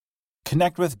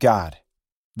Connect with God.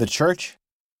 The church,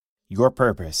 your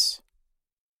purpose.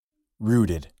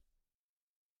 Rooted.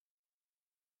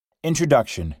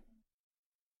 Introduction.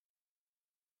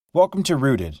 Welcome to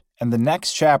Rooted and the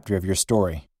next chapter of your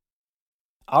story.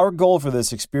 Our goal for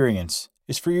this experience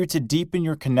is for you to deepen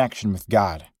your connection with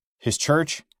God, His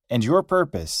church, and your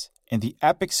purpose in the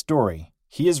epic story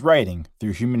He is writing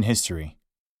through human history.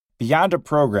 Beyond a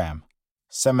program,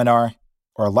 seminar,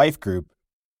 or life group,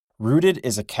 Rooted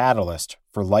is a catalyst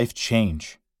for life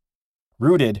change.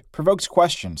 Rooted provokes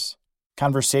questions,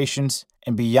 conversations,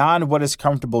 and beyond what is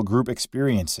comfortable group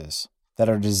experiences that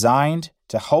are designed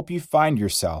to help you find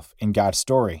yourself in God's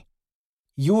story.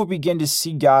 You will begin to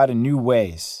see God in new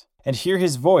ways and hear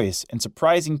His voice in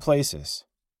surprising places.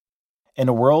 In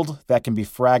a world that can be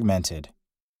fragmented,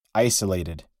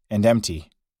 isolated, and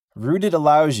empty, Rooted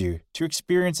allows you to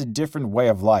experience a different way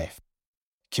of life,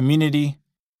 community,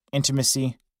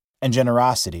 intimacy, and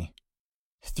generosity.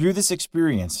 Through this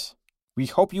experience, we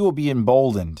hope you will be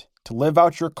emboldened to live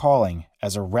out your calling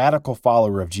as a radical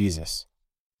follower of Jesus.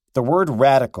 The word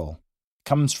radical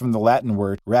comes from the Latin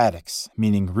word radix,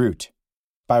 meaning root.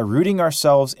 By rooting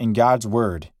ourselves in God's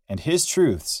Word and His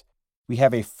truths, we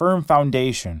have a firm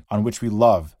foundation on which we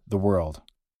love the world.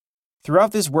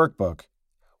 Throughout this workbook,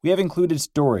 we have included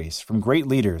stories from great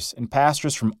leaders and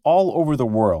pastors from all over the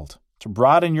world to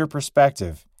broaden your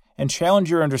perspective and challenge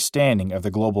your understanding of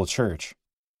the global church.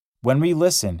 When we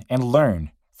listen and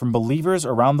learn from believers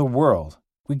around the world,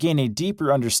 we gain a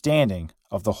deeper understanding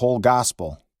of the whole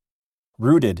gospel.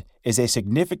 Rooted is a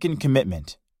significant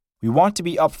commitment. We want to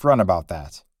be upfront about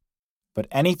that. But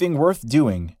anything worth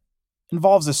doing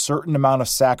involves a certain amount of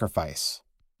sacrifice.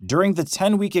 During the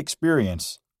 10-week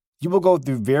experience, you will go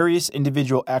through various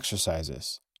individual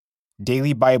exercises,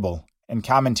 daily Bible and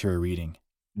commentary reading,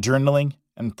 journaling,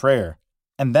 and prayer,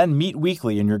 and then meet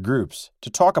weekly in your groups to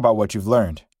talk about what you've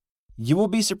learned. You will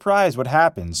be surprised what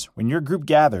happens when your group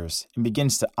gathers and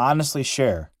begins to honestly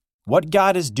share. What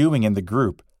God is doing in the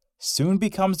group soon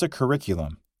becomes the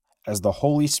curriculum as the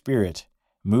Holy Spirit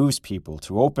moves people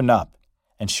to open up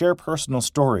and share personal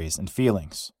stories and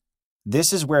feelings.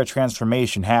 This is where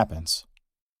transformation happens.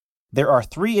 There are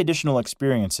 3 additional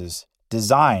experiences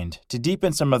designed to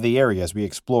deepen some of the areas we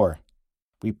explore.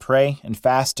 We pray and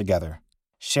fast together,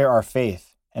 share our faith,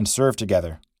 and serve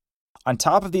together. On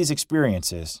top of these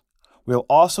experiences, we'll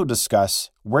also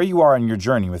discuss where you are in your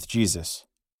journey with Jesus.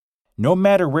 No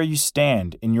matter where you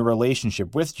stand in your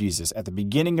relationship with Jesus at the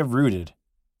beginning of Rooted,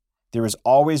 there is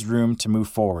always room to move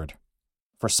forward.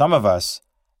 For some of us,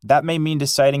 that may mean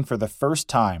deciding for the first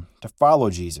time to follow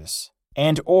Jesus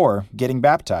and/or getting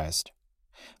baptized.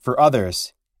 For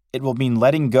others, it will mean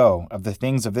letting go of the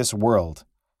things of this world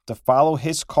to follow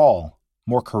His call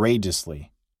more courageously.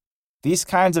 These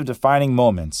kinds of defining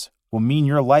moments will mean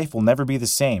your life will never be the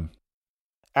same.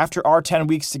 After our 10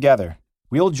 weeks together,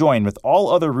 we'll join with all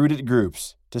other Rooted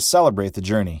groups to celebrate the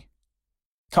journey.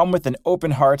 Come with an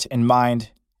open heart and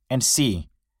mind and see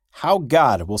how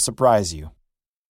God will surprise you.